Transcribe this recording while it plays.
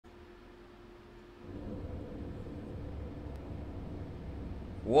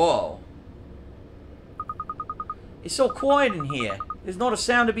Whoa. It's so quiet in here. There's not a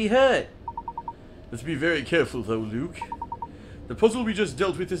sound to be heard. Let's be very careful though, Luke. The puzzle we just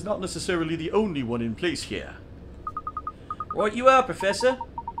dealt with is not necessarily the only one in place here. Right you are, Professor.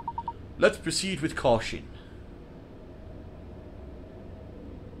 Let's proceed with caution.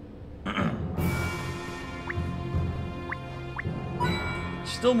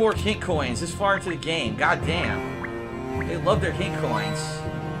 Still more hint coins this far into the game. God damn. They love their hint coins.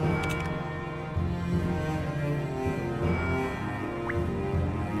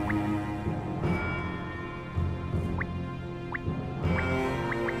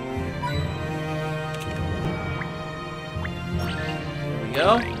 There we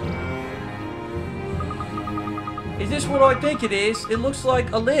go. Is this what I think it is? It looks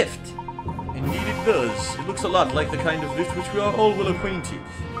like a lift. Indeed it does. It looks a lot like the kind of lift which we are all well acquainted.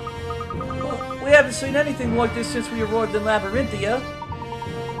 Well, we haven't seen anything like this since we arrived in Labyrinthia.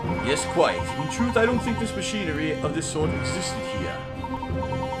 Yes, quite. In truth, I don't think this machinery of this sort existed here.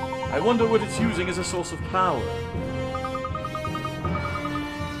 I wonder what it's using as a source of power.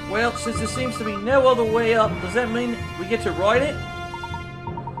 Well, since there seems to be no other way up, does that mean we get to ride it?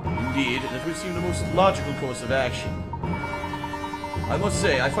 Indeed, that would seem the most logical course of action. I must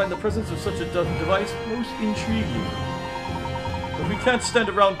say, I find the presence of such a device most intriguing. But we can't stand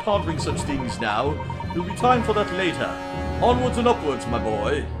around pondering such things now. There'll be time for that later. Onwards and upwards, my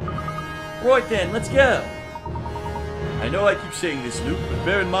boy. Right then, let's go. I know I keep saying this, Luke, but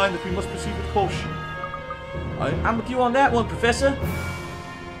bear in mind that we must proceed with caution. I'm with you on that one, Professor.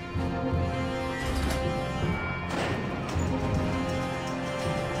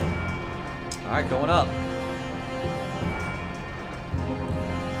 Alright, going up.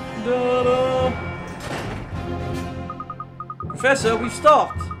 Da-da. Professor, we've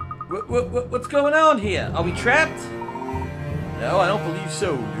stopped. What's going on here? Are we trapped? No, I don't believe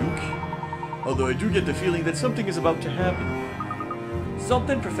so, Luke. Although I do get the feeling that something is about to happen.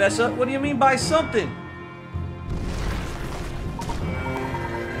 Something, Professor? What do you mean by something?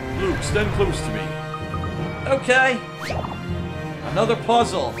 Luke, stand close to me. Okay. Another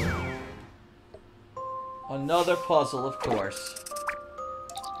puzzle. Another puzzle, of course.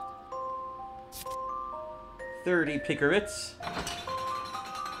 30 picarets.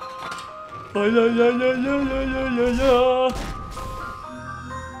 A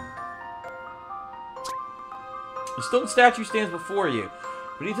stone statue stands before you.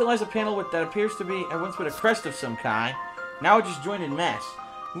 Beneath it lies a panel that appears to be once with a crest of some kind. Now a disjointed mess.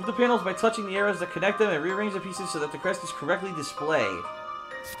 Move the panels by touching the arrows that connect them and rearrange the pieces so that the crest is correctly displayed.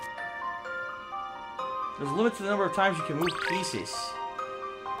 There's a limit to the number of times you can move pieces.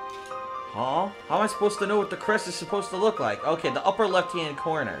 Huh? How am I supposed to know what the crest is supposed to look like? Okay, the upper left-hand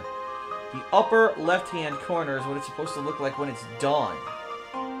corner. The upper left-hand corner is what it's supposed to look like when it's done.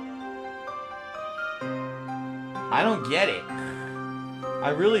 I don't get it. I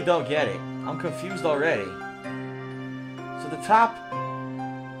really don't get it. I'm confused already. So the top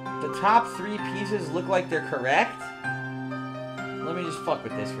 3 pieces look like they're correct? Let me just fuck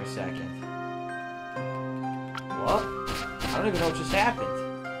with this for a second. What? I don't even know what just happened.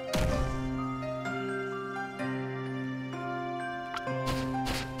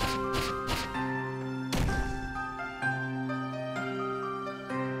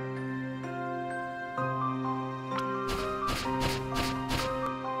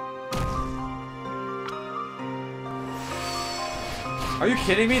 Are you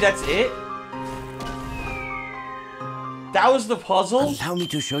kidding me? That's it? That was the puzzle? Allow me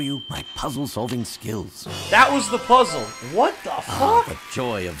to show you my puzzle-solving skills. That was the puzzle. What the fuck? Ah, the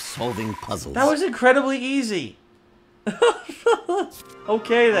joy of solving puzzles. That was incredibly easy.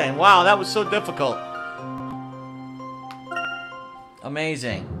 Okay then. Wow, that was so difficult.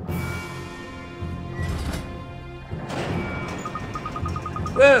 Amazing.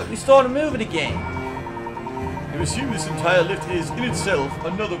 Whoa, we started moving again. You assume this entire lift is, in itself,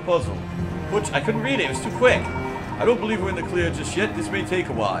 another puzzle. Which, I couldn't read it. It was too quick. I don't believe we're in the clear just yet. This may take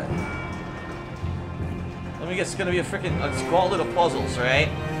a while. Let me guess, it's gonna be a freaking gauntlet of puzzles, right?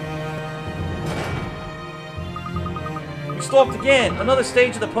 We stopped again. Another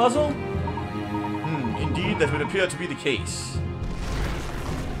stage of the puzzle? Indeed, that would appear to be the case.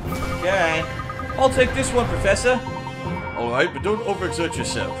 Okay. I'll take this one, Professor. Alright, but don't overexert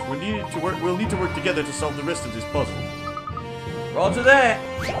yourself. We'll need to work together to solve the rest of this puzzle. Roger that.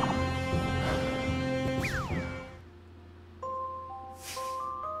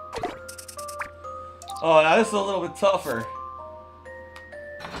 Oh, now this is a little bit tougher.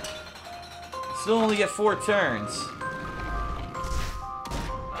 Still only get 4 turns.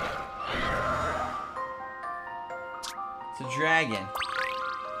 It's a dragon.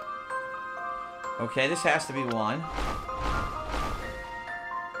 Okay, this has to be one.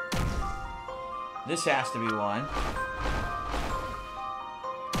 This has to be one.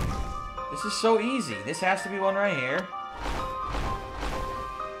 This is so easy. This has to be one right here.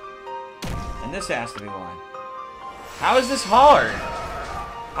 And this has to be one. How is this hard?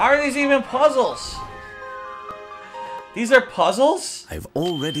 How are these even puzzles? These are puzzles? I've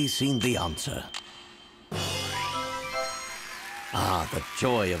already seen the answer. Ah, the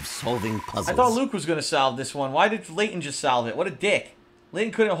joy of solving puzzles. I thought Luke was going to solve this one. Why did Layton just solve it? What a dick.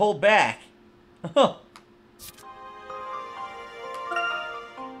 Layton couldn't hold back.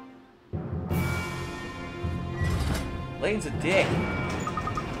 Layton's a dick.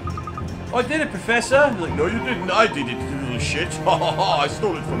 Oh, I did it, Professor. He's like, no, you didn't. I did it, you little shit. Ha ha ha, I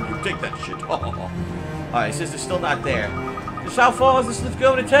stole it from you. Take that shit. Ha ha ha. Alright, it says they're still not there. Just how far is this lift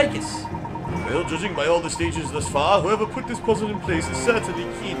going to take us? Well, judging by all the stages thus far, whoever put this puzzle in place is certainly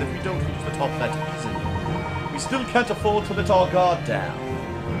keen that we don't reach the top that easily. We still can't afford to let our guard down.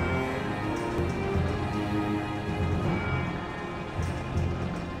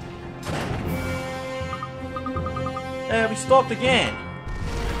 We stopped again.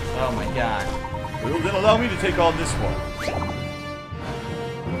 Oh my god. Well, then allow me to take on this one.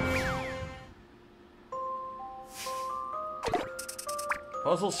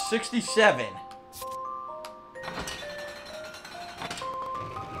 Puzzle 67.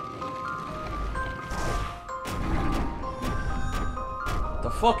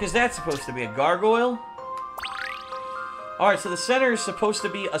 The fuck is that supposed to be? A gargoyle? Alright, so the center is supposed to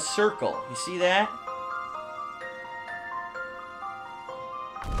be a circle. You see that?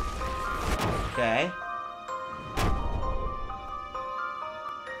 Okay.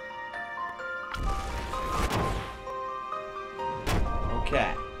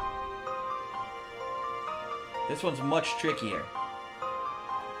 Okay. This one's much trickier.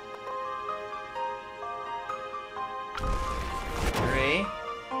 Three.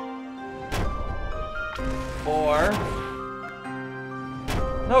 4.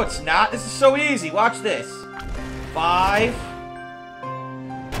 No, it's not. This is so easy. Watch this. 5.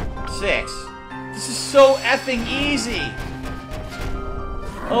 6. This is so effing easy.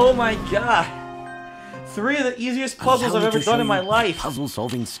 Oh my god. 3 of the easiest puzzles I've ever done in my life.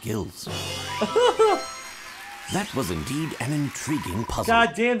 Puzzle-solving skills. That was indeed an intriguing puzzle.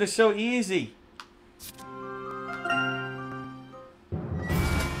 God damn, they're so easy.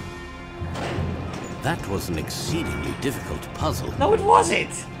 That was an exceedingly difficult puzzle. No, it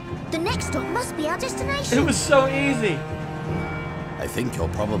wasn't. The next stop must be our destination. It was so easy. I think you're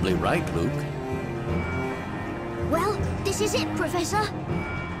probably right, Luke. Well, this is it, Professor.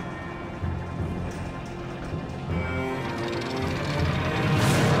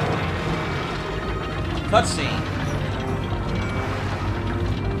 Cutscene.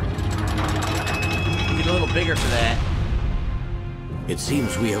 Get a little bigger for that. It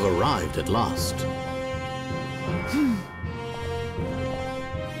seems we have arrived at last.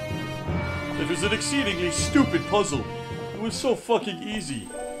 It was an exceedingly stupid puzzle. It was so fucking easy.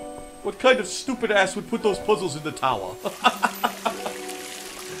 What kind of stupid ass would put those puzzles in the tower?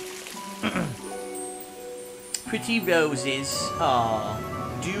 Pretty roses. Aww.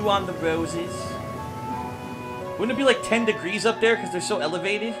 Dew on the roses. Wouldn't it be like 10 degrees up there because they're so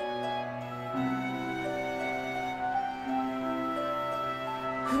elevated?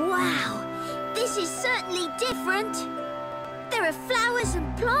 Wow, this is certainly different. There are flowers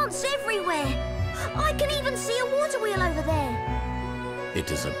and plants everywhere. I can even see a water wheel over there.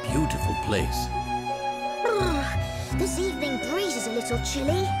 It is a beautiful place. This evening breeze is a little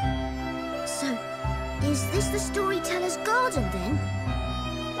chilly. So, is this the Storyteller's garden then?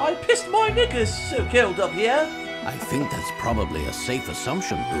 I pissed my knickers, so cold up here. I think that's probably a safe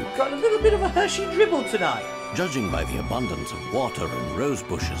assumption, Luke. Got a little bit of a Hershey dribble tonight. Judging by the abundance of water and rose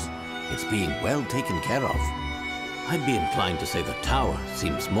bushes, it's being well taken care of. I'd be inclined to say the tower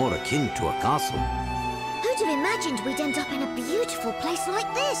seems more akin to a castle. Who'd have imagined we'd end up in a beautiful place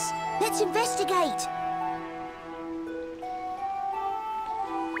like this? Let's investigate.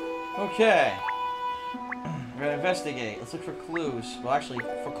 Okay. We're gonna investigate. Let's look for clues. Well, actually,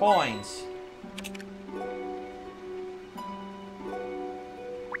 for coins.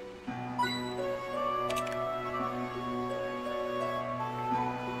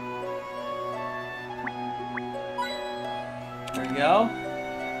 There we go.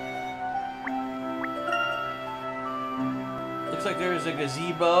 Looks like there's a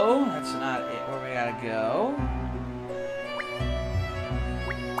gazebo. That's not it where we gotta go.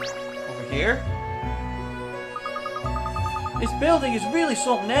 Over here. This building is really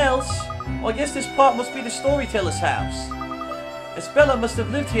something else. Well, I guess this part must be the Storyteller's house. Isabella must have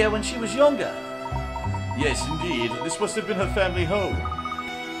lived here when she was younger. Yes, indeed. This must have been her family home.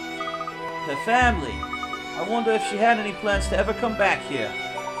 Her family? I wonder if she had any plans to ever come back here.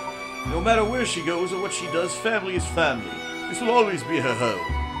 No matter where she goes or what she does, family is family. This will always be her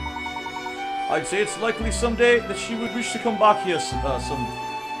home. I'd say it's likely someday that she would wish to come back here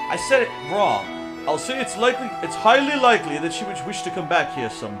I said it wrong. I'll say it's highly likely that she would wish to come back here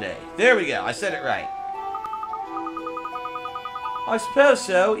someday. There we go, I said it right. I suppose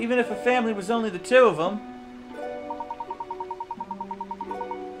so, even if a family was only the two of them.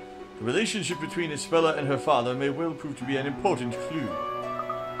 The relationship between Isabella and her father may well prove to be an important clue.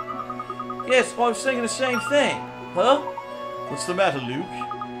 Yes, well, I was thinking the same thing. Huh? What's the matter, Luke?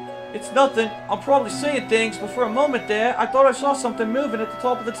 It's nothing. I'm probably seeing things, but for a moment there, I thought I saw something moving at the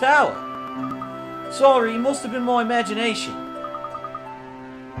top of the tower. Sorry, it must have been my imagination.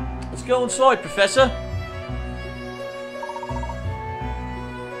 Let's go inside, Professor.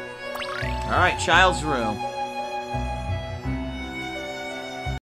 Alright, child's room.